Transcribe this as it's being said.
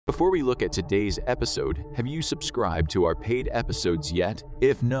Before we look at today's episode, have you subscribed to our paid episodes yet?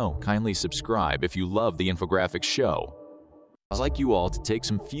 If no, kindly subscribe if you love the infographics show. I'd like you all to take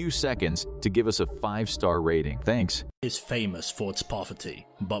some few seconds to give us a 5-star rating. Thanks. Is famous for its poverty,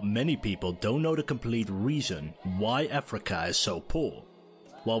 but many people don't know the complete reason why Africa is so poor.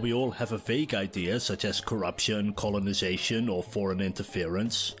 While we all have a vague idea such as corruption, colonization or foreign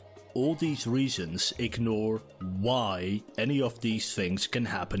interference, all these reasons ignore why any of these things can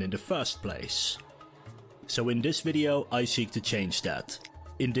happen in the first place. So in this video I seek to change that.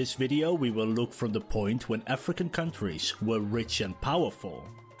 In this video we will look from the point when African countries were rich and powerful,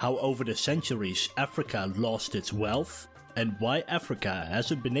 how over the centuries Africa lost its wealth, and why Africa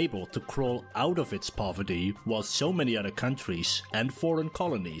hasn't been able to crawl out of its poverty while so many other countries and foreign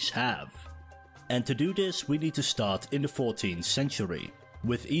colonies have. And to do this we need to start in the 14th century,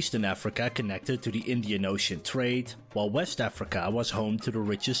 with Eastern Africa connected to the Indian Ocean trade, while West Africa was home to the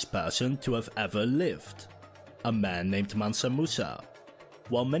richest person to have ever lived, a man named Mansa Musa.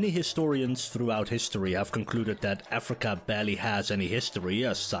 While many historians throughout history have concluded that Africa barely has any history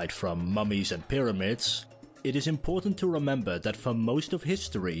aside from mummies and pyramids, it is important to remember that for most of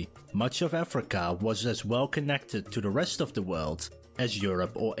history, much of Africa was as well connected to the rest of the world as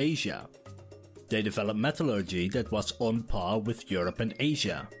Europe or Asia. They developed metallurgy that was on par with Europe and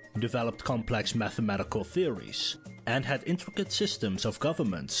Asia, developed complex mathematical theories, and had intricate systems of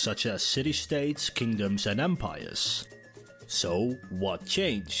government such as city-states, kingdoms and empires. So, what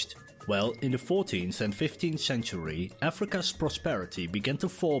changed? Well, in the 14th and 15th century, Africa's prosperity began to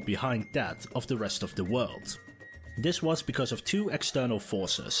fall behind that of the rest of the world. This was because of two external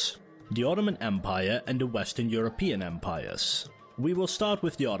forces, the Ottoman Empire and the Western European empires. We will start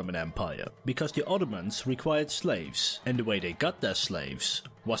with the Ottoman Empire, because the Ottomans required slaves, and the way they got their slaves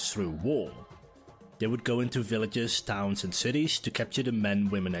was through war. They would go into villages, towns and cities to capture the men,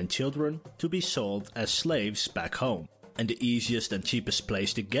 women and children to be sold as slaves back home. And the easiest and cheapest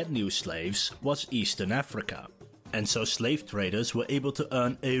place to get new slaves was Eastern Africa. And so slave traders were able to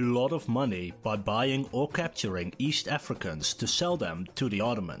earn a lot of money by buying or capturing East Africans to sell them to the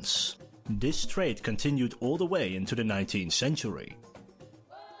Ottomans. This trade continued all the way into the 19th century.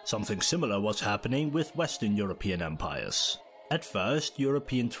 Something similar was happening with Western European empires. At first,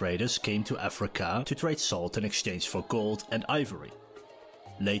 European traders came to Africa to trade salt in exchange for gold and ivory.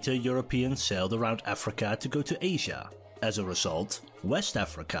 Later, Europeans sailed around Africa to go to Asia. As a result, West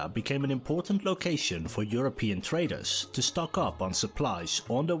Africa became an important location for European traders to stock up on supplies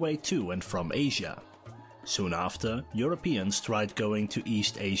on their way to and from Asia. Soon after, Europeans tried going to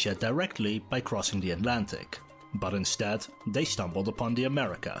East Asia directly by crossing the Atlantic, but instead they stumbled upon the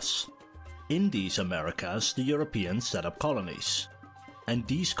Americas. In these Americas, the Europeans set up colonies. And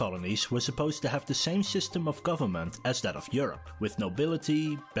these colonies were supposed to have the same system of government as that of Europe, with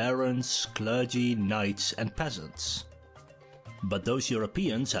nobility, barons, clergy, knights and peasants. But those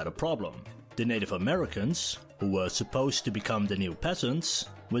Europeans had a problem. The Native Americans, who were supposed to become the new peasants,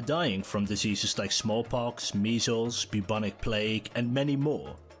 were dying from diseases like smallpox, measles, bubonic plague and many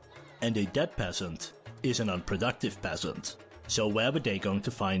more. And a dead peasant is an unproductive peasant. So where were they going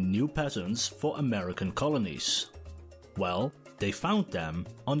to find new peasants for American colonies? Well, they found them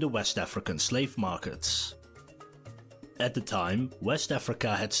on the West African slave markets. At the time, West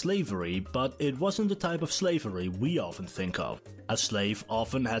Africa had slavery, but it wasn't the type of slavery we often think of. A slave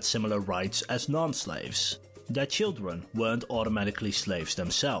often had similar rights as non-slaves. Their children weren't automatically slaves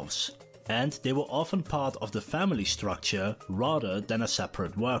themselves, and they were often part of the family structure rather than a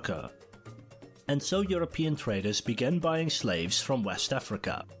separate worker. And so European traders began buying slaves from West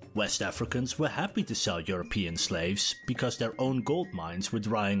Africa. West Africans were happy to sell European slaves because their own gold mines were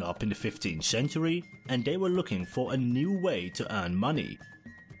drying up in the 15th century and they were looking for a new way to earn money.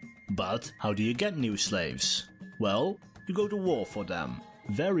 But how do you get new slaves? Well, you go to war for them.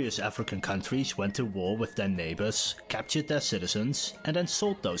 Various African countries went to war with their neighbors, captured their citizens and then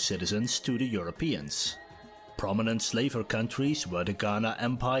sold those citizens to the Europeans. Prominent slaver countries were the Ghana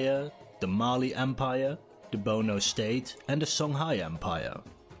Empire, the Mali Empire, the Bono State and the Songhai Empire.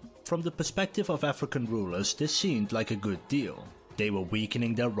 From the perspective of African rulers, this seemed like a good deal. They were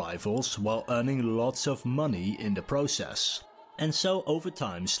weakening their rivals while earning lots of money in the process. And so over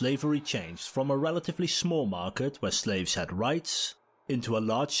time slavery changed from a relatively small market where slaves had rights into a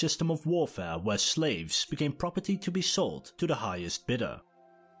large system of warfare where slaves became property to be sold to the highest bidder.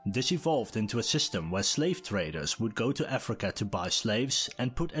 This evolved into a system where slave traders would go to Africa to buy slaves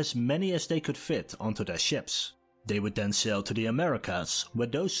and put as many as they could fit onto their ships. They would then sail to the Americas, where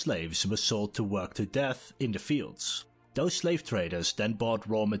those slaves were sold to work to death in the fields. Those slave traders then bought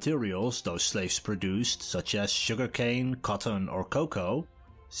raw materials those slaves produced, such as sugarcane, cotton or cocoa,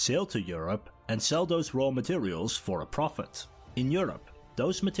 sail to Europe and sell those raw materials for a profit. In Europe,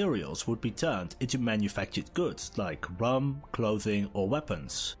 those materials would be turned into manufactured goods like rum, clothing or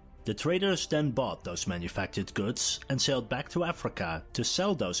weapons. The traders then bought those manufactured goods and sailed back to Africa to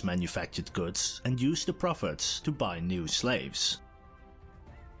sell those manufactured goods and use the profits to buy new slaves.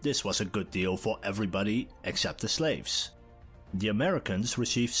 This was a good deal for everybody except the slaves. The Americans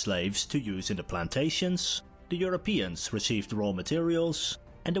received slaves to use in the plantations, the Europeans received raw materials,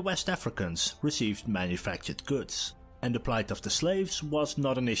 and the West Africans received manufactured goods, and the plight of the slaves was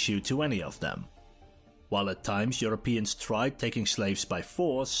not an issue to any of them. While at times Europeans tried taking slaves by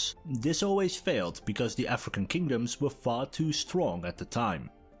force, this always failed because the African kingdoms were far too strong at the time,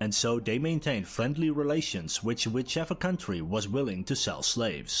 and so they maintained friendly relations with whichever country was willing to sell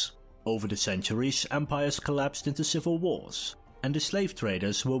slaves. Over the centuries, empires collapsed into civil wars, and the slave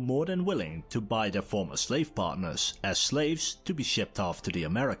traders were more than willing to buy their former slave partners as slaves to be shipped off to the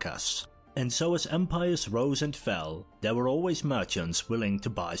Americas. And so as empires rose and fell, there were always merchants willing to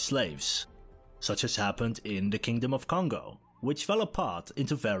buy slaves. Such as happened in the Kingdom of Congo, which fell apart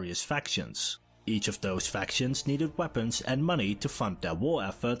into various factions. Each of those factions needed weapons and money to fund their war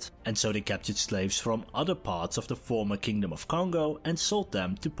effort, and so they captured slaves from other parts of the former Kingdom of Congo and sold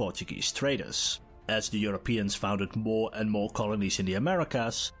them to Portuguese traders. As the Europeans founded more and more colonies in the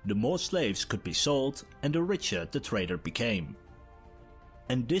Americas, the more slaves could be sold and the richer the trader became.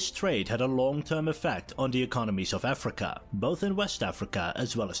 And this trade had a long-term effect on the economies of Africa, both in West Africa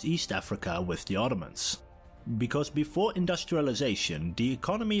as well as East Africa with the Ottomans. Because before industrialization, the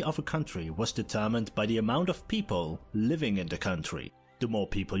economy of a country was determined by the amount of people living in the country. The more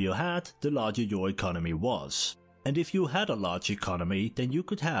people you had, the larger your economy was. And if you had a large economy, then you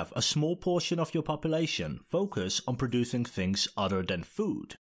could have a small portion of your population focus on producing things other than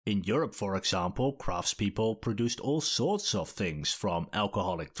food. In Europe, for example, craftspeople produced all sorts of things from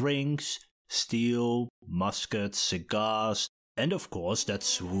alcoholic drinks, steel, muskets, cigars, and of course that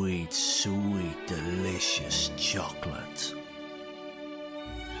sweet, sweet, delicious chocolate.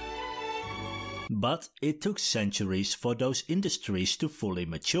 But it took centuries for those industries to fully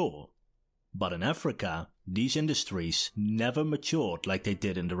mature. But in Africa, these industries never matured like they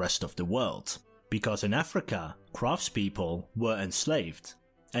did in the rest of the world. Because in Africa, craftspeople were enslaved,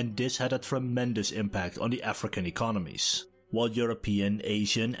 and this had a tremendous impact on the African economies. While European,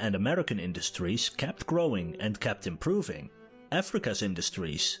 Asian and American industries kept growing and kept improving, Africa's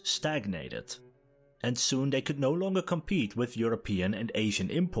industries stagnated. And soon they could no longer compete with European and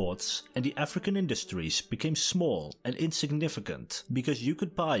Asian imports, and the African industries became small and insignificant because you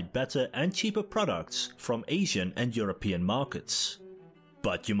could buy better and cheaper products from Asian and European markets.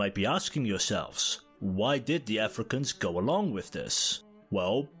 But you might be asking yourselves, why did the Africans go along with this?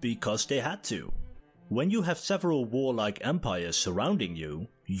 Well, because they had to. When you have several warlike empires surrounding you,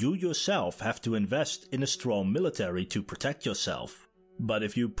 you yourself have to invest in a strong military to protect yourself. But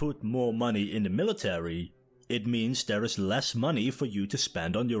if you put more money in the military, it means there is less money for you to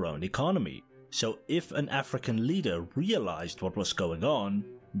spend on your own economy. So if an African leader realized what was going on,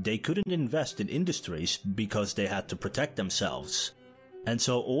 they couldn't invest in industries because they had to protect themselves. And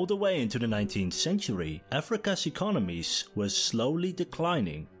so all the way into the 19th century, Africa's economies were slowly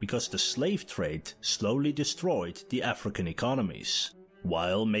declining because the slave trade slowly destroyed the African economies,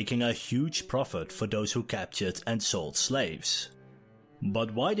 while making a huge profit for those who captured and sold slaves.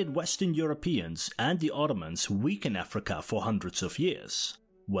 But why did Western Europeans and the Ottomans weaken Africa for hundreds of years?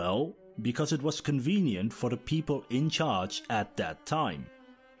 Well, because it was convenient for the people in charge at that time.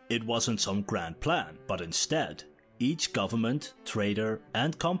 It wasn't some grand plan, but instead, each government, trader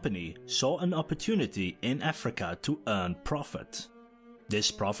and company saw an opportunity in Africa to earn profit.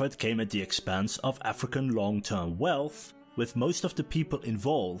 This profit came at the expense of African long-term wealth, with most of the people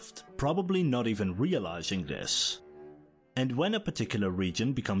involved probably not even realizing this. And when a particular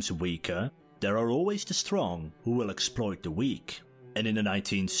region becomes weaker, there are always the strong who will exploit the weak. And in the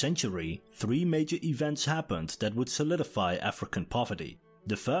 19th century, 3 major events happened that would solidify African poverty.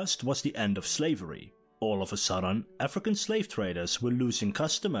 The first was the end of slavery. All of a sudden, African slave traders were losing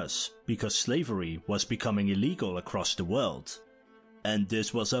customers because slavery was becoming illegal across the world. And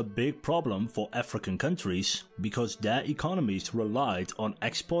this was a big problem for African countries because their economies relied on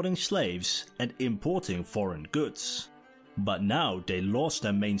exporting slaves and importing foreign goods. But now they lost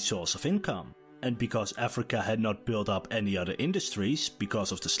their main source of income, and because Africa had not built up any other industries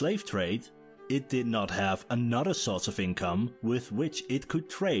because of the slave trade, it did not have another source of income with which it could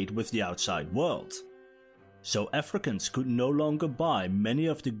trade with the outside world. So Africans could no longer buy many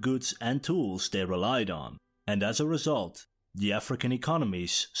of the goods and tools they relied on, and as a result, the African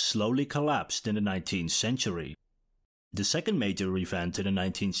economies slowly collapsed in the 19th century. The second major event in the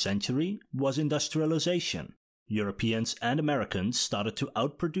 19th century was industrialization. Europeans and Americans started to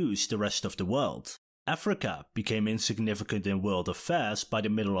outproduce the rest of the world. Africa became insignificant in world affairs by the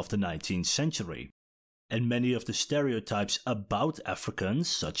middle of the 19th century. And many of the stereotypes about Africans,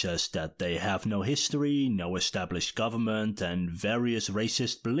 such as that they have no history, no established government, and various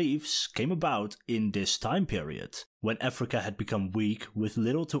racist beliefs, came about in this time period, when Africa had become weak with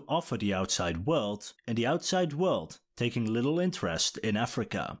little to offer the outside world, and the outside world taking little interest in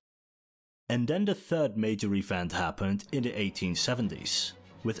Africa. And then the third major event happened in the 1870s.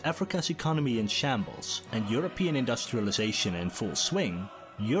 With Africa's economy in shambles and European industrialization in full swing,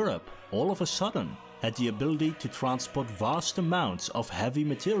 Europe, all of a sudden, had the ability to transport vast amounts of heavy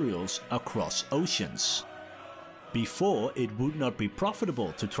materials across oceans. Before, it would not be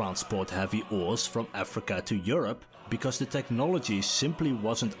profitable to transport heavy ores from Africa to Europe because the technology simply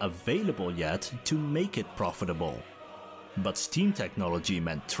wasn't available yet to make it profitable. But steam technology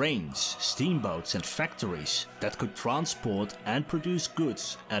meant trains, steamboats and factories that could transport and produce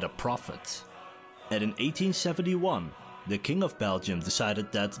goods at a profit. And in 1871, the King of Belgium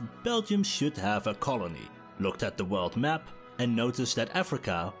decided that Belgium should have a colony, looked at the world map and noticed that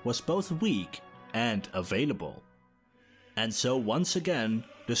Africa was both weak and available. And so once again,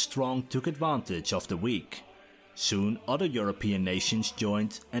 the strong took advantage of the weak. Soon other European nations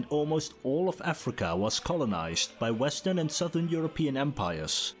joined and almost all of Africa was colonized by Western and Southern European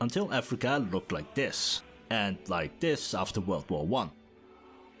empires until Africa looked like this, and like this after World War I.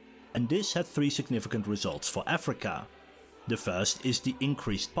 And this had three significant results for Africa. The first is the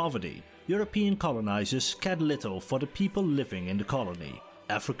increased poverty. European colonizers cared little for the people living in the colony.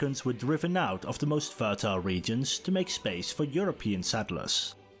 Africans were driven out of the most fertile regions to make space for European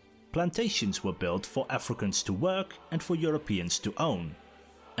settlers. Plantations were built for Africans to work and for Europeans to own.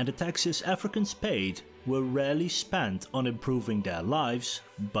 And the taxes Africans paid were rarely spent on improving their lives,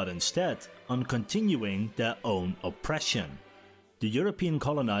 but instead on continuing their own oppression. The European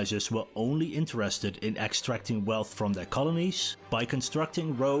colonizers were only interested in extracting wealth from their colonies by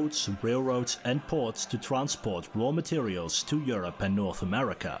constructing roads, railroads and ports to transport raw materials to Europe and North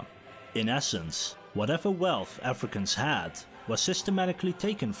America. In essence, whatever wealth Africans had was systematically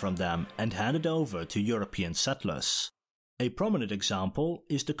taken from them and handed over to European settlers. A prominent example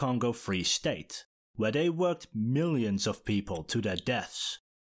is the Congo Free State, where they worked millions of people to their deaths.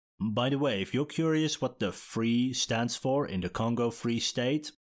 By the way, if you're curious what the free stands for in the Congo Free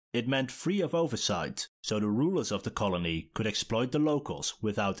State, it meant free of oversight, so the rulers of the colony could exploit the locals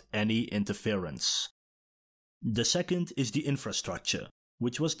without any interference. The second is the infrastructure,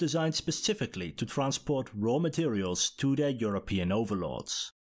 which was designed specifically to transport raw materials to their European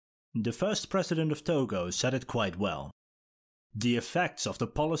overlords. The first president of Togo said it quite well. The effects of the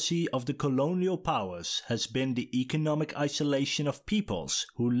policy of the colonial powers has been the economic isolation of peoples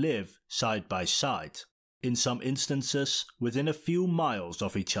who live side by side, in some instances within a few miles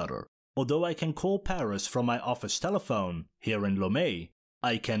of each other. Although I can call Paris from my office telephone here in Lomé,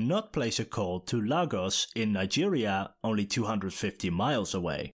 I cannot place a call to Lagos in Nigeria, only 250 miles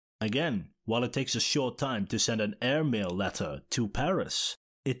away. Again, while it takes a short time to send an airmail letter to Paris,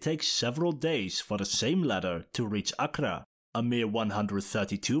 it takes several days for the same letter to reach Accra, a mere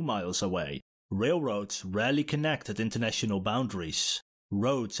 132 miles away. Railroads rarely connect at international boundaries.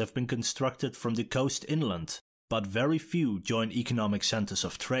 Roads have been constructed from the coast inland, but very few join economic centers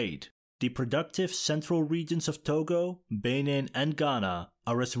of trade. The productive central regions of Togo, Benin and Ghana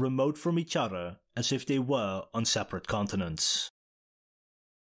are as remote from each other as if they were on separate continents.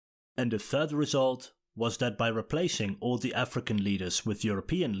 And the third result was that by replacing all the African leaders with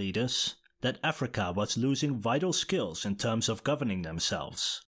European leaders, that Africa was losing vital skills in terms of governing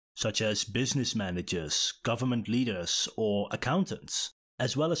themselves, such as business managers, government leaders, or accountants,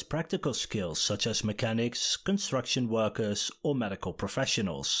 as well as practical skills such as mechanics, construction workers, or medical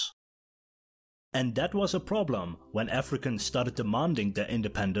professionals. And that was a problem when Africans started demanding their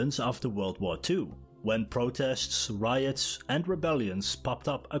independence after World War II, when protests, riots, and rebellions popped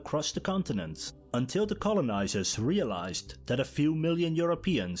up across the continent, until the colonizers realized that a few million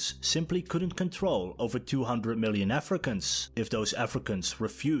Europeans simply couldn't control over 200 million Africans if those Africans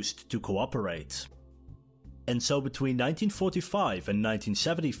refused to cooperate. And so between 1945 and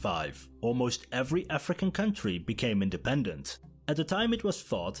 1975, almost every African country became independent. At the time it was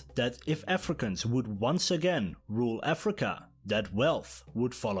thought that if Africans would once again rule Africa, that wealth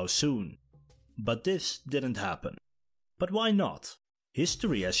would follow soon. But this didn't happen. But why not?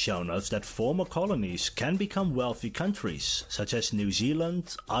 History has shown us that former colonies can become wealthy countries, such as New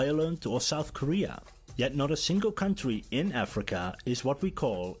Zealand, Ireland or South Korea. Yet not a single country in Africa is what we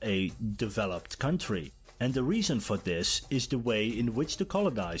call a developed country. And the reason for this is the way in which the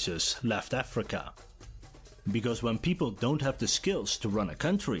colonizers left Africa. Because when people don't have the skills to run a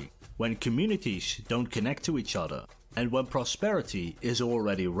country, when communities don't connect to each other, and when prosperity is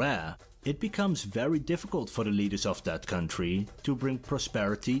already rare, it becomes very difficult for the leaders of that country to bring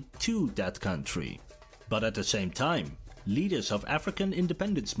prosperity to that country. But at the same time, leaders of African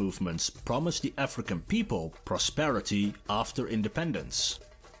independence movements promise the African people prosperity after independence.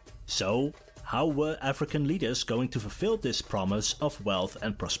 So, how were African leaders going to fulfill this promise of wealth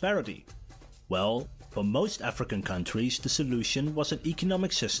and prosperity? Well, for most African countries, the solution was an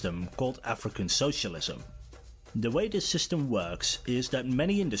economic system called African socialism. The way this system works is that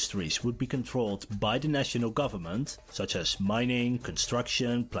many industries would be controlled by the national government, such as mining,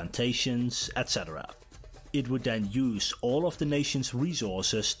 construction, plantations, etc. It would then use all of the nation's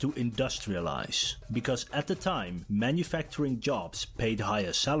resources to industrialize, because at the time manufacturing jobs paid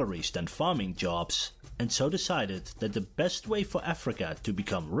higher salaries than farming jobs, and so decided that the best way for Africa to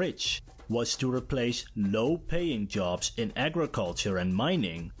become rich was to replace low-paying jobs in agriculture and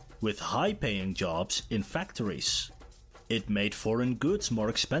mining with high-paying jobs in factories. It made foreign goods more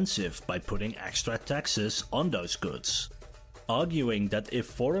expensive by putting extra taxes on those goods, arguing that if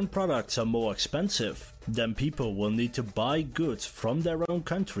foreign products are more expensive, then people will need to buy goods from their own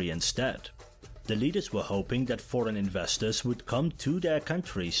country instead. The leaders were hoping that foreign investors would come to their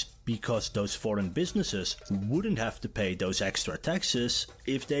countries because those foreign businesses wouldn't have to pay those extra taxes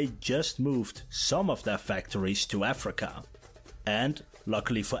if they just moved some of their factories to Africa. And,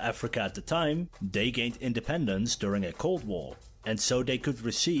 luckily for Africa at the time, they gained independence during a Cold War, and so they could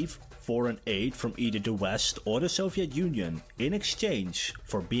receive foreign aid from either the West or the Soviet Union in exchange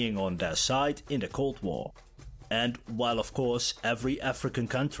for being on their side in the Cold War. And while of course every African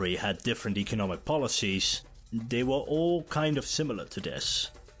country had different economic policies, they were all kind of similar to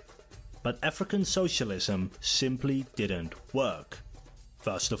this. But African socialism simply didn't work.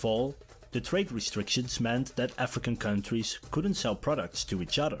 First of all, the trade restrictions meant that African countries couldn't sell products to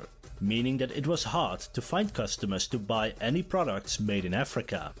each other, meaning that it was hard to find customers to buy any products made in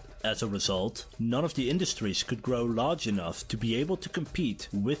Africa. As a result, none of the industries could grow large enough to be able to compete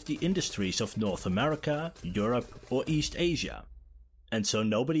with the industries of North America, Europe, or East Asia. And so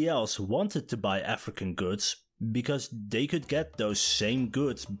nobody else wanted to buy African goods because they could get those same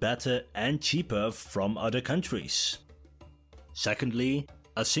goods better and cheaper from other countries. Secondly,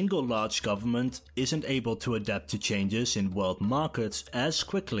 a single large government isn't able to adapt to changes in world markets as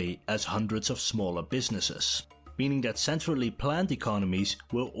quickly as hundreds of smaller businesses, meaning that centrally planned economies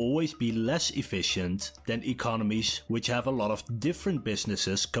will always be less efficient than economies which have a lot of different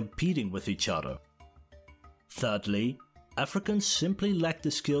businesses competing with each other. Thirdly, Africans simply lack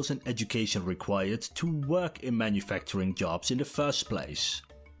the skills and education required to work in manufacturing jobs in the first place,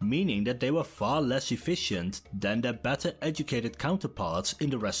 meaning that they were far less efficient than their better educated counterparts in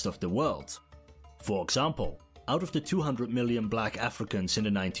the rest of the world. For example, out of the 200 million black Africans in the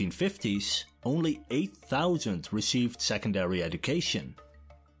 1950s, only 8,000 received secondary education,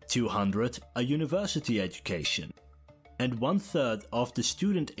 200 a university education, and 1/3 of the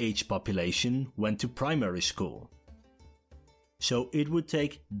student-age population went to primary school. So it would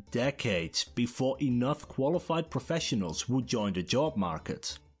take decades before enough qualified professionals would join the job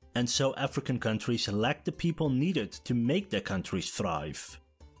market. And so African countries lacked the people needed to make their countries thrive.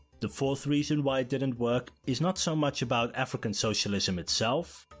 The fourth reason why it didn't work is not so much about African socialism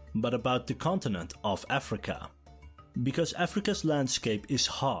itself, but about the continent of Africa. Because Africa's landscape is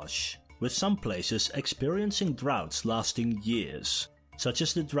harsh, with some places experiencing droughts lasting years, such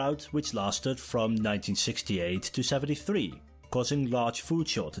as the drought which lasted from 1968 to 73, causing large food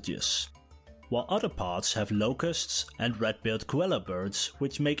shortages, while other parts have locusts and red-billed koala birds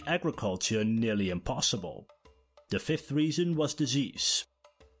which make agriculture nearly impossible. The fifth reason was disease.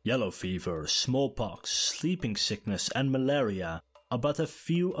 Yellow fever, smallpox, sleeping sickness and malaria are but a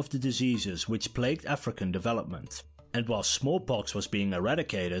few of the diseases which plagued African development. And while smallpox was being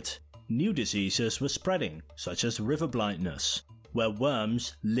eradicated, new diseases were spreading, such as river blindness, where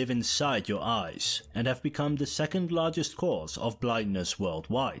worms live inside your eyes and have become the second largest cause of blindness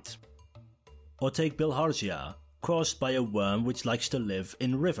worldwide. Or take bilharzia, caused by a worm which likes to live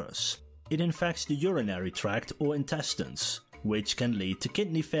in rivers. It infects the urinary tract or intestines, which can lead to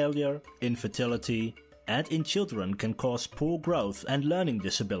kidney failure, infertility, and in children can cause poor growth and learning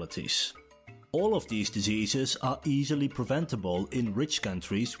disabilities. All of these diseases are easily preventable in rich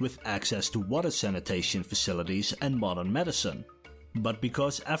countries with access to water sanitation facilities and modern medicine. But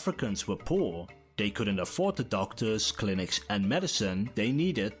because Africans were poor, they couldn't afford the doctors, clinics and medicine they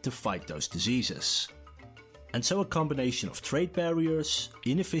needed to fight those diseases. And so a combination of trade barriers,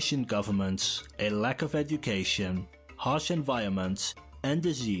 inefficient governments, a lack of education, harsh environments, and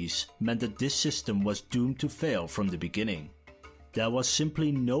disease meant that this system was doomed to fail from the beginning. There was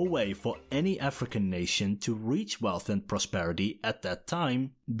simply no way for any African nation to reach wealth and prosperity at that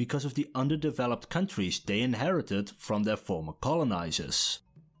time because of the underdeveloped countries they inherited from their former colonizers.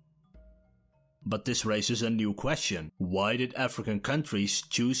 But this raises a new question. Why did African countries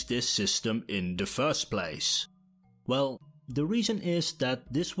choose this system in the first place? Well, the reason is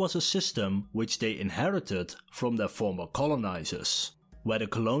that this was a system which they inherited from their former colonizers, where the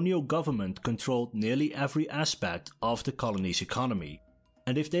colonial government controlled nearly every aspect of the colony's economy.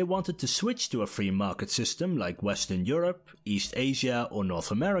 And if they wanted to switch to a free market system like Western Europe, East Asia or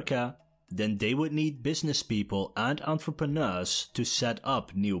North America, then they would need business people and entrepreneurs to set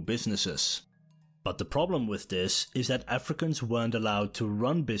up new businesses. But the problem with this is that Africans weren't allowed to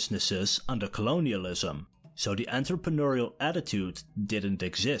run businesses under colonialism, so the entrepreneurial attitude didn't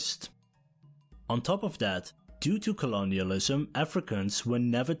exist. On top of that, due to colonialism, Africans were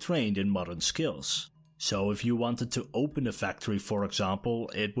never trained in modern skills. So if you wanted to open a factory, for example,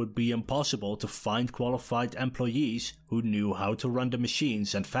 it would be impossible to find qualified employees who knew how to run the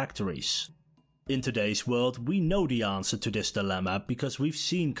machines and factories. In today's world, we know the answer to this dilemma because we've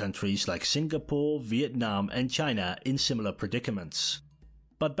seen countries like Singapore, Vietnam and China in similar predicaments.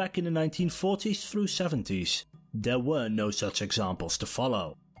 But back in the 1940s through 70s, there were no such examples to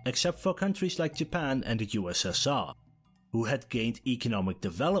follow, except for countries like Japan and the USSR, who had gained economic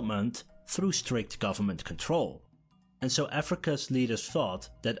development through strict government control. And so Africa's leaders thought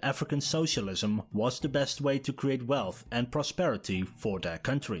that African socialism was the best way to create wealth and prosperity for their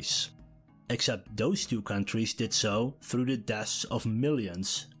countries. Except those two countries did so through the deaths of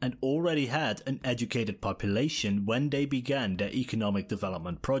millions and already had an educated population when they began their economic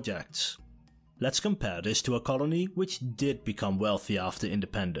development projects. Let's compare this to a colony which did become wealthy after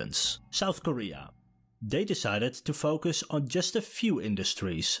independence, South Korea. They decided to focus on just a few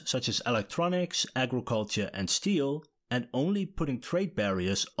industries such as electronics, agriculture and steel, and only putting trade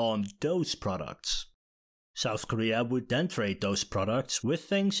barriers on those products. South Korea would then trade those products with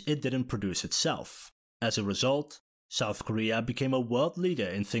things it didn't produce itself. As a result, South Korea became a world leader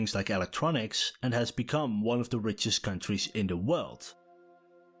in things like electronics and has become one of the richest countries in the world.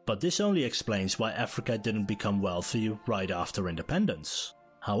 But this only explains why Africa didn't become wealthy right after independence.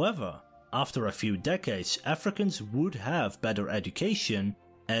 However, after a few decades, Africans would have better education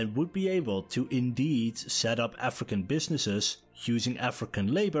and would be able to indeed set up African businesses using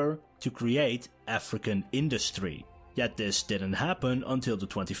African labor to create African industry. Yet this didn't happen until the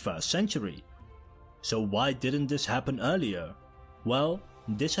 21st century. So why didn't this happen earlier? Well,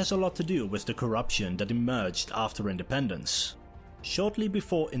 this has a lot to do with the corruption that emerged after independence. Shortly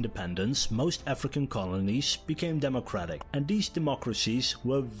before independence, most African colonies became democratic, and these democracies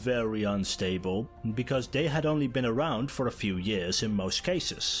were very unstable because they had only been around for a few years in most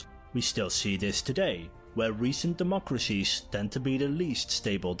cases. We still see this today, where recent democracies tend to be the least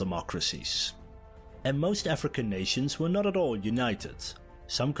stable democracies. And most African nations were not at all united.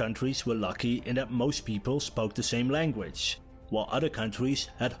 Some countries were lucky in that most people spoke the same language, while other countries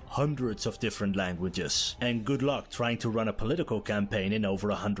had hundreds of different languages, and good luck trying to run a political campaign in over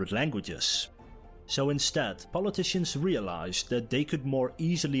 100 languages. So instead, politicians realized that they could more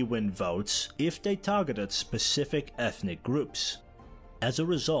easily win votes if they targeted specific ethnic groups. As a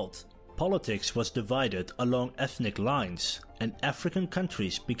result, politics was divided along ethnic lines, and African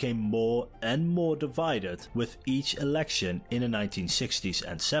countries became more and more divided with each election in the 1960s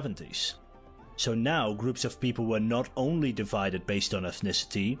and 70s. So now groups of people were not only divided based on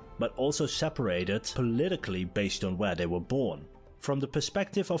ethnicity, but also separated politically based on where they were born. From the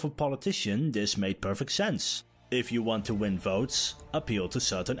perspective of a politician, this made perfect sense. If you want to win votes, appeal to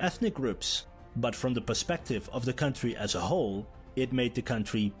certain ethnic groups. But from the perspective of the country as a whole, it made the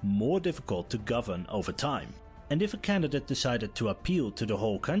country more difficult to govern over time. And if a candidate decided to appeal to the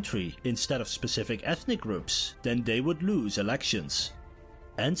whole country instead of specific ethnic groups, then they would lose elections.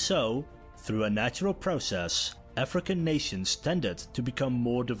 And so, through a natural process, African nations tended to become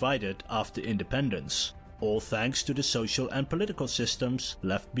more divided after independence, all thanks to the social and political systems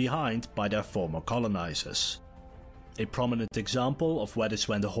left behind by their former colonizers. A prominent example of where this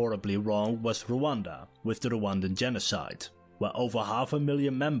went horribly wrong was Rwanda, with the Rwandan genocide, where over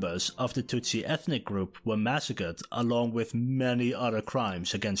 500,000 members of the Tutsi ethnic group were massacred along with many other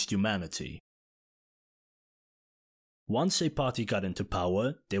crimes against humanity. Once a party got into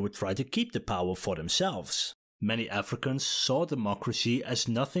power, they would try to keep the power for themselves. Many Africans saw democracy as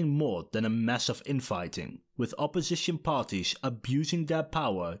nothing more than a massive infighting, with opposition parties abusing their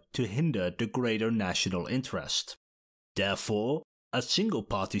power to hinder the greater national interest. Therefore, a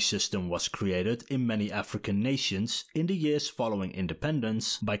single-party system was created in many African nations in the years following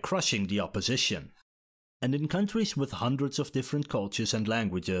independence by crushing the opposition. And in countries with hundreds of different cultures and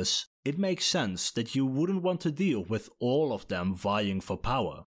languages, it makes sense that you wouldn't want to deal with all of them vying for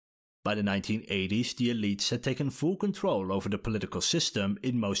power. By the 1980s, the elites had taken full control over the political system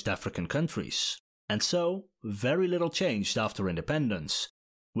in most African countries. And so, very little changed after independence,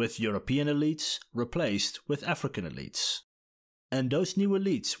 with European elites replaced with African elites. And those new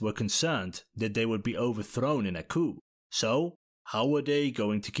elites were concerned that they would be overthrown in a coup. So, how were they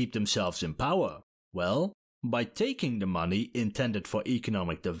going to keep themselves in power? Well, by taking the money intended for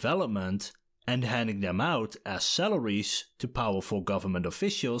economic development and handing them out as salaries to powerful government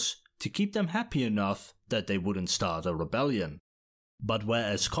officials to keep them happy enough that they wouldn't start a rebellion. But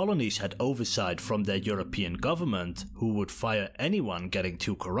whereas colonies had oversight from their European government, who would fire anyone getting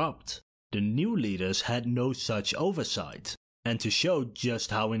too corrupt, the new leaders had no such oversight. And to show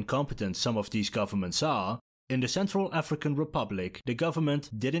just how incompetent some of these governments are, in the Central African Republic, the government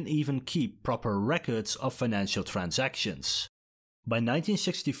didn't even keep proper records of financial transactions. By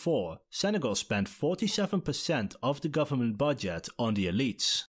 1964, Senegal spent 47% of the government budget on the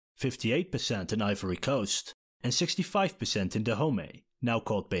elites, 58% in Ivory Coast, and 65% in Dahomey, now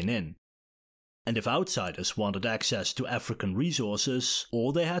called Benin. And if outsiders wanted access to African resources,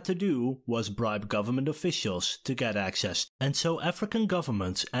 all they had to do was bribe government officials to get access. And so African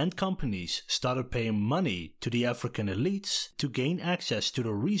governments and companies started paying money to the African elites to gain access to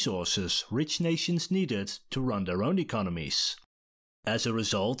the resources rich nations needed to run their own economies. As a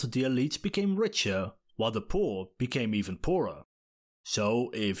result, the elites became richer, while the poor became even poorer. So,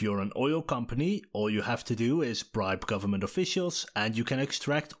 if you're an oil company, all you have to do is bribe government officials and you can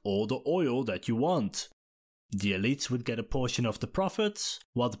extract all the oil that you want. The elites would get a portion of the profits,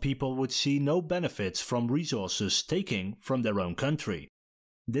 while the people would see no benefits from resources taken from their own country.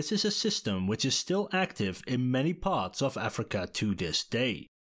 This is a system which is still active in many parts of Africa to this day.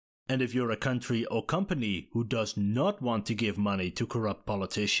 And if you're a country or company who does not want to give money to corrupt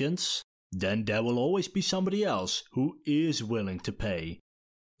politicians, then there will always be somebody else who is willing to pay.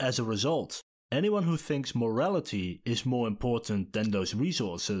 As a result, anyone who thinks morality is more important than those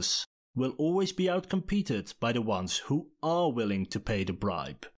resources will always be outcompeted by the ones who are willing to pay the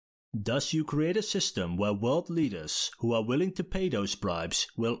bribe. Thus you create a system where world leaders who are willing to pay those bribes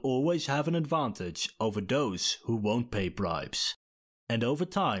will always have an advantage over those who won't pay bribes. And over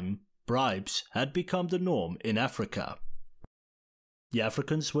time, bribes had become the norm in Africa. The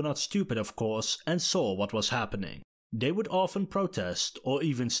Africans were not stupid, of course, and saw what was happening. They would often protest or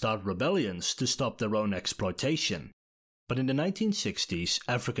even start rebellions to stop their own exploitation. But in the 1960s,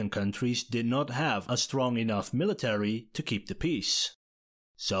 African countries did not have a strong enough military to keep the peace.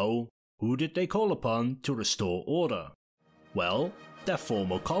 So, who did they call upon to restore order? Well, their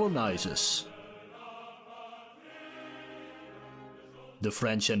former colonizers. The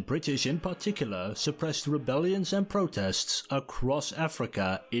French and British in particular suppressed rebellions and protests across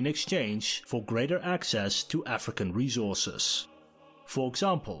Africa in exchange for greater access to African resources. For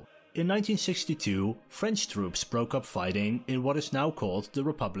example, in 1962, French troops broke up fighting in what is now called the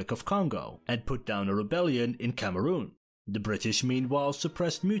Republic of Congo and put down a rebellion in Cameroon. The British meanwhile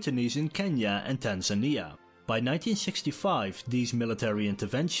suppressed mutinies in Kenya and Tanzania. By 1965, these military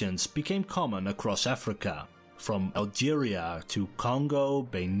interventions became common across Africa. From Algeria to Congo,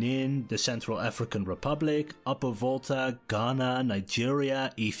 Benin, the Central African Republic, Upper Volta, Ghana,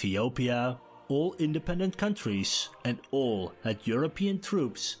 Nigeria, Ethiopia, all independent countries, and all had European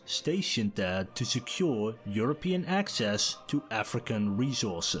troops stationed there to secure European access to African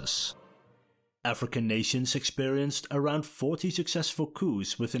resources. African nations experienced around 40 successful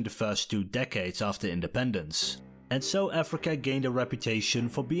coups within the first 2 decades after independence, and so Africa gained a reputation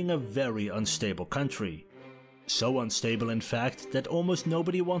for being a very unstable country. So unstable in fact that almost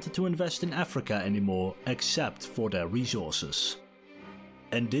nobody wanted to invest in Africa anymore except for their resources.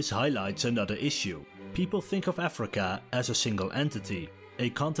 And this highlights another issue. People think of Africa as a single entity, a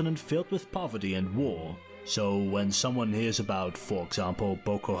continent filled with poverty and war. So when someone hears about, for example,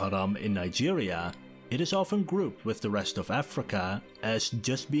 Boko Haram in Nigeria, it is often grouped with the rest of Africa as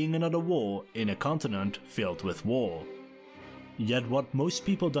just being another war in a continent filled with war. Yet what most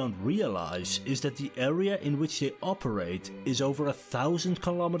people don't realize is that the area in which they operate is over 1,000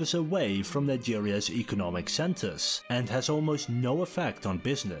 kilometers away from Nigeria's economic centers and has almost no effect on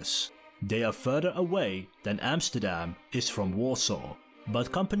business. They are further away than Amsterdam is from Warsaw.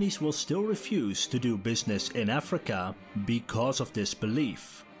 But companies will still refuse to do business in Africa because of this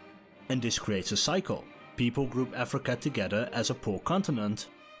belief. And this creates a cycle. People group Africa together as a poor continent,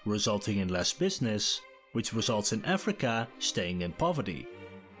 resulting in less business, which results in Africa staying in poverty.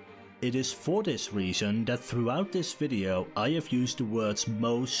 It is for this reason that throughout this video I have used the words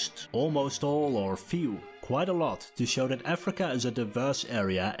most, almost all or few quite a lot to show that Africa is a diverse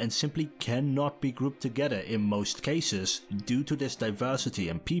area and simply cannot be grouped together in most cases due to this diversity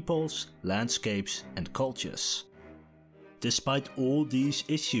in peoples, landscapes and cultures. Despite all these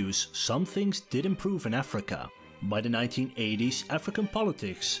issues, some things did improve in Africa. By the 1980s, African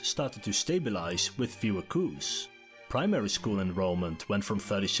politics started to stabilize with fewer coups. Primary school enrollment went from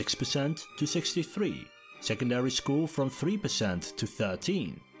 36% to 63%, secondary school from 3% to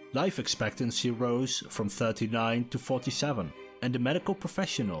 13%. Life expectancy rose from 39 to 47, and the medical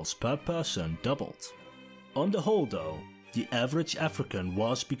professionals per person doubled. On the whole though, the average African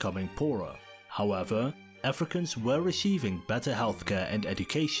was becoming poorer. However, Africans were receiving better healthcare and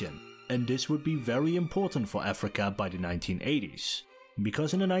education, and this would be very important for Africa by the 1980s.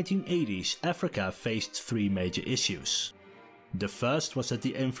 Because in the 1980s, Africa faced three major issues. The first was that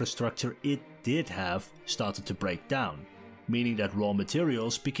the infrastructure it did have started to break down, meaning that raw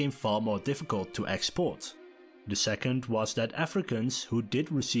materials became far more difficult to export. The second was that Africans who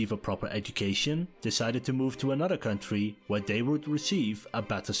did receive a proper education decided to move to another country where they would receive a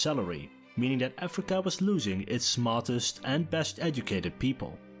better salary, meaning that Africa was losing its smartest and best educated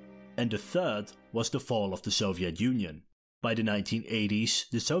people. And the third was the fall of the Soviet Union. By the 1980s,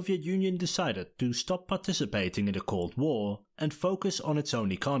 the Soviet Union decided to stop participating in the Cold War and focus on its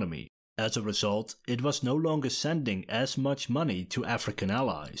own economy. As a result, it was no longer sending as much money to African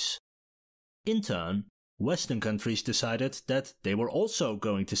allies. In turn, Western countries decided that they were also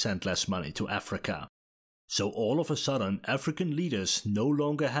going to send less money to Africa. So all of a sudden, African leaders no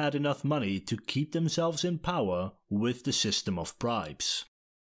longer had enough money to keep themselves in power with the system of bribes.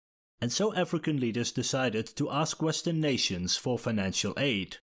 And so African leaders decided to ask Western nations for financial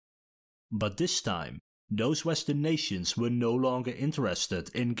aid. But this time, those Western nations were no longer interested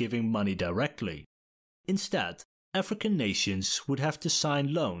in giving money directly. Instead, African nations would have to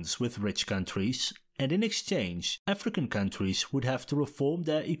sign loans with rich countries, and in exchange, African countries would have to reform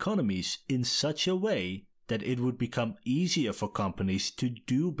their economies in such a way that it would become easier for companies to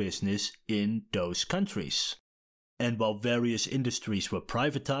do business in those countries. And while various industries were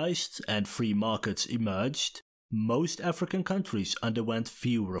privatized and free markets emerged, most African countries underwent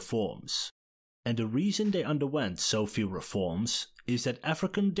few reforms. And the reason they underwent so few reforms is that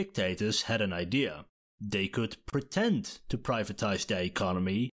African dictators had an idea. They could pretend to privatize their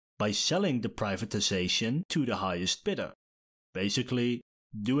economy by selling the privatization to the highest bidder. Basically,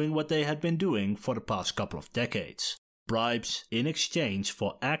 doing what they had been doing for the past couple of decades. Bribes in exchange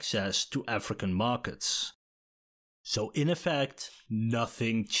for access to African markets. So in effect,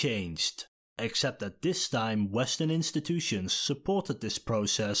 nothing changed, except that this time Western institutions supported this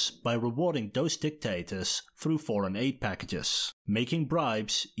process by rewarding those dictators through foreign aid packages, making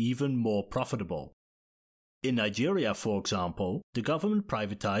bribes even more profitable. In Nigeria, for example, the government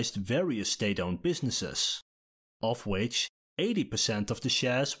privatized various state-owned businesses, of which 80% of the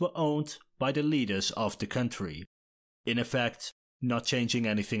shares were owned by the leaders of the country. In effect, not changing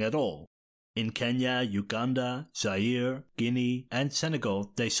anything at all. In Kenya, Uganda, Zaire, Guinea and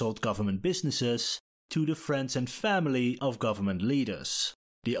Senegal, they sold government businesses to the friends and family of government leaders.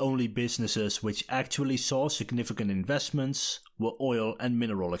 The only businesses which actually saw significant investments were oil and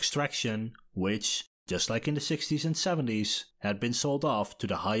mineral extraction, which, just like in the 60s and 70s, had been sold off to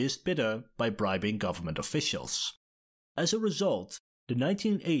the highest bidder by bribing government officials. As a result, the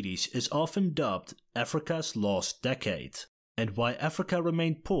 1980s is often dubbed Africa's lost decade, and why Africa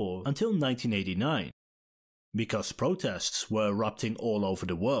remained poor until 1989. Because protests were erupting all over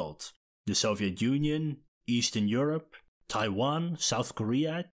the world. The Soviet Union, Eastern Europe, Taiwan, South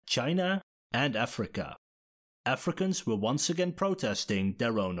Korea, China, and Africa. Africans were once again protesting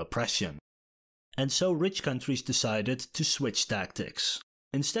their own oppression. And so rich countries decided to switch tactics.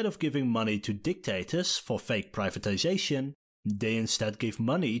 Instead of giving money to dictators for fake privatization, they instead gave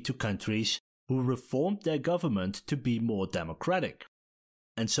money to countries who reformed their government to be more democratic.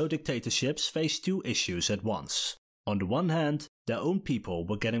 And so dictatorships faced two issues at once. On the one hand, their own people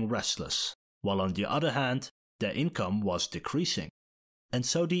were getting restless, while on the other hand, their income was decreasing. And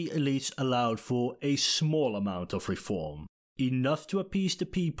so the elites allowed for a small amount of reform, enough to appease the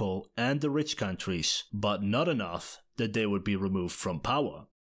people and the rich countries, but not enough that they would be removed from power.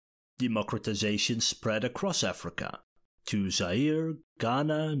 Democratization spread across Africa, to Zaire,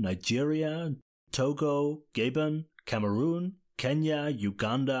 Ghana, Nigeria, Togo, Gabon, Cameroon, Kenya,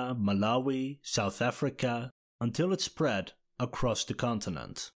 Uganda, Malawi, South Africa, until it spread across the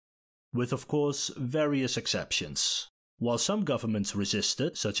continent. With, of course, various exceptions. While some governments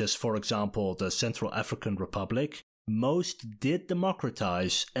resisted, such as for example the Central African Republic, most did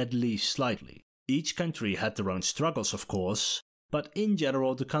democratize at least slightly. Each country had their own struggles, of course, but in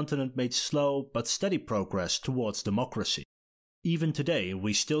general the continent made slow but steady progress towards democracy. Even today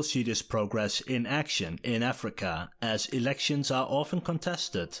we still see this progress in action in Africa, as elections are often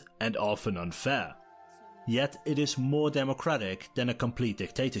contested and often unfair. Yet it is more democratic than a complete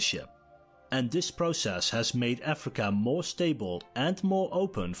dictatorship. And this process has made Africa more stable and more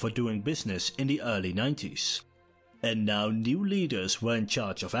open for doing business in the early 90s. And now new leaders were in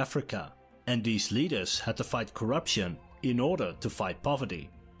charge of Africa, and these leaders had to fight corruption in order to fight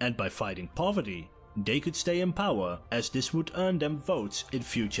poverty. And by fighting poverty, they could stay in power, as this would earn them votes in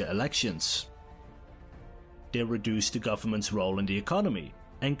future elections. They reduced the government's role in the economy,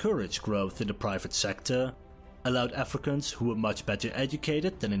 encouraged growth in the private sector, allowed Africans who were much better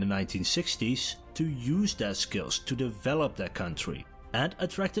educated than in the 1960s to use their skills to develop their country, and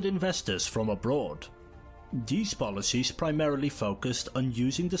attracted investors from abroad. These policies primarily focused on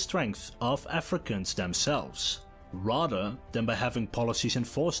using the strength of Africans themselves, rather than by having policies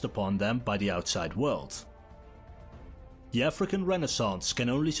enforced upon them by the outside world. The African Renaissance can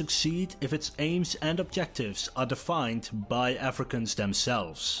only succeed if its aims and objectives are defined by Africans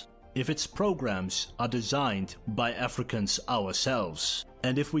themselves, if its programs are designed by Africans ourselves,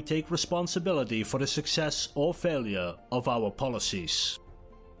 and if we take responsibility for the success or failure of our policies.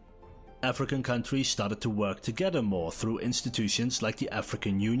 African countries started to work together more through institutions like the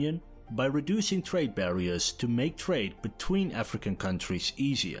African Union, by reducing trade barriers to make trade between African countries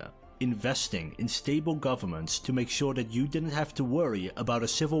easier, investing in stable governments to make sure that you didn't have to worry about a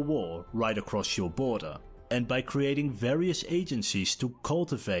civil war right across your border, and by creating various agencies to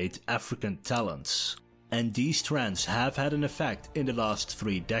cultivate African talents. And these trends have had an effect in the last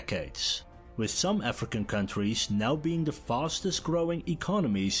 3 decades, with some African countries now being the fastest growing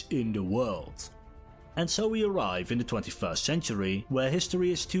economies in the world. And so we arrive in the 21st century, where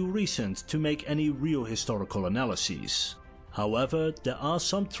history is too recent to make any real historical analyses. However, there are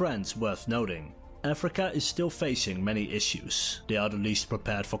some trends worth noting. Africa is still facing many issues. They are the least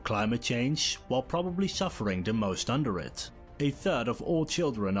prepared for climate change, while probably suffering the most under it. A third of all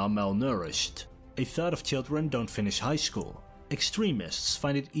children are malnourished. A third of children don't finish high school. Extremists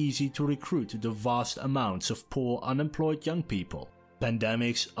find it easy to recruit the vast amounts of poor unemployed young people.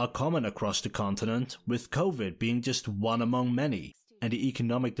 Pandemics are common across the continent, with COVID being just one among many, and the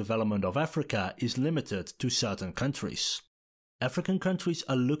economic development of Africa is limited to certain countries. African countries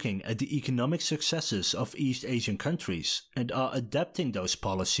are looking at the economic successes of East Asian countries and are adapting those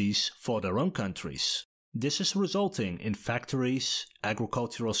policies for their own countries. This is resulting in factories,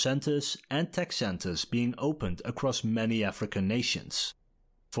 agricultural centers, and tech centers being opened across many African nations.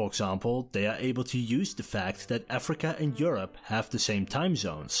 For example, they are able to use the fact that Africa and Europe have the same time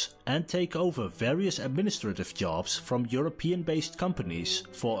zones and take over various administrative jobs from European-based companies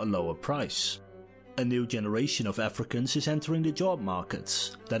for a lower price. A new generation of Africans is entering the job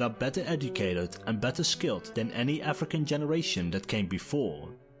markets that are better educated and better skilled than any African generation that came before.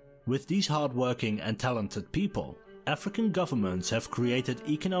 With these hardworking and talented people, African governments have created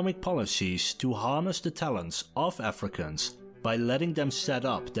economic policies to harness the talents of Africans by letting them set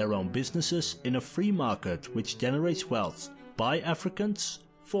up their own businesses in a free market which generates wealth by Africans,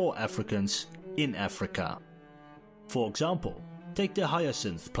 for Africans, in Africa. For example, take the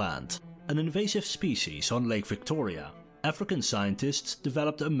hyacinth plant, an invasive species on Lake Victoria. African scientists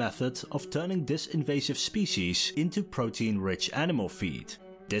developed a method of turning this invasive species into protein-rich animal feed.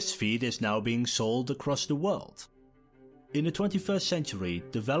 This feed is now being sold across the world. In the 21st century,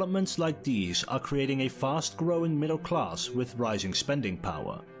 developments like these are creating a fast-growing middle class with rising spending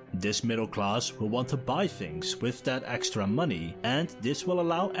power. This middle class will want to buy things with that extra money, and this will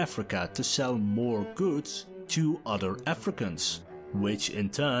allow Africa to sell more goods to other Africans, which in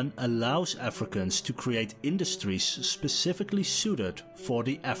turn allows Africans to create industries specifically suited for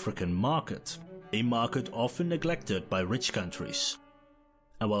the African market, a market often neglected by rich countries.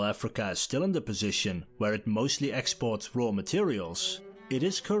 And while Africa is still in the position where it mostly exports raw materials, it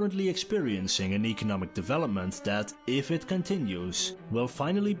is currently experiencing an economic development that, if it continues, will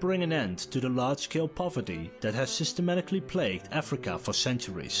finally bring an end to the large-scale poverty that has systematically plagued Africa for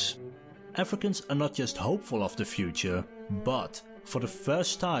centuries. Africans are not just hopeful of the future, but, for the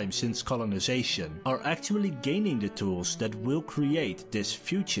first time since colonization, are actually gaining the tools that will create this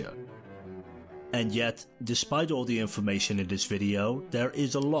future. And yet, despite all the information in this video, there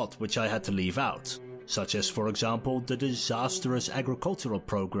is a lot which I had to leave out. such as for example the disastrous agricultural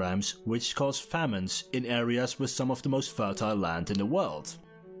programs which caused famines in areas with some of the most fertile land in the world,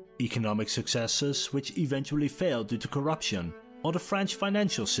 economic successes which eventually failed due to corruption, or the French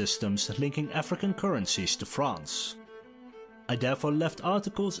financial systems linking African currencies to France. I therefore left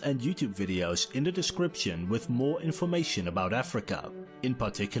articles and YouTube videos in the description with more information about Africa, in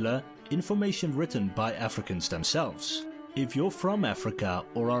particular information written by Africans themselves. If you're from Africa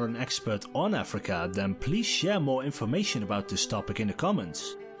or are an expert on Africa, then please share more information about this topic in the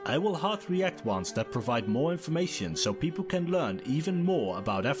comments. I will hard react ones that provide more information so people can learn even more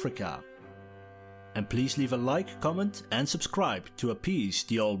about Africa. And please leave a like, comment and subscribe to appease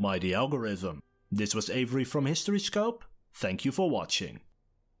the almighty algorithm. This was Avery from HistoryScope. Thank you for watching.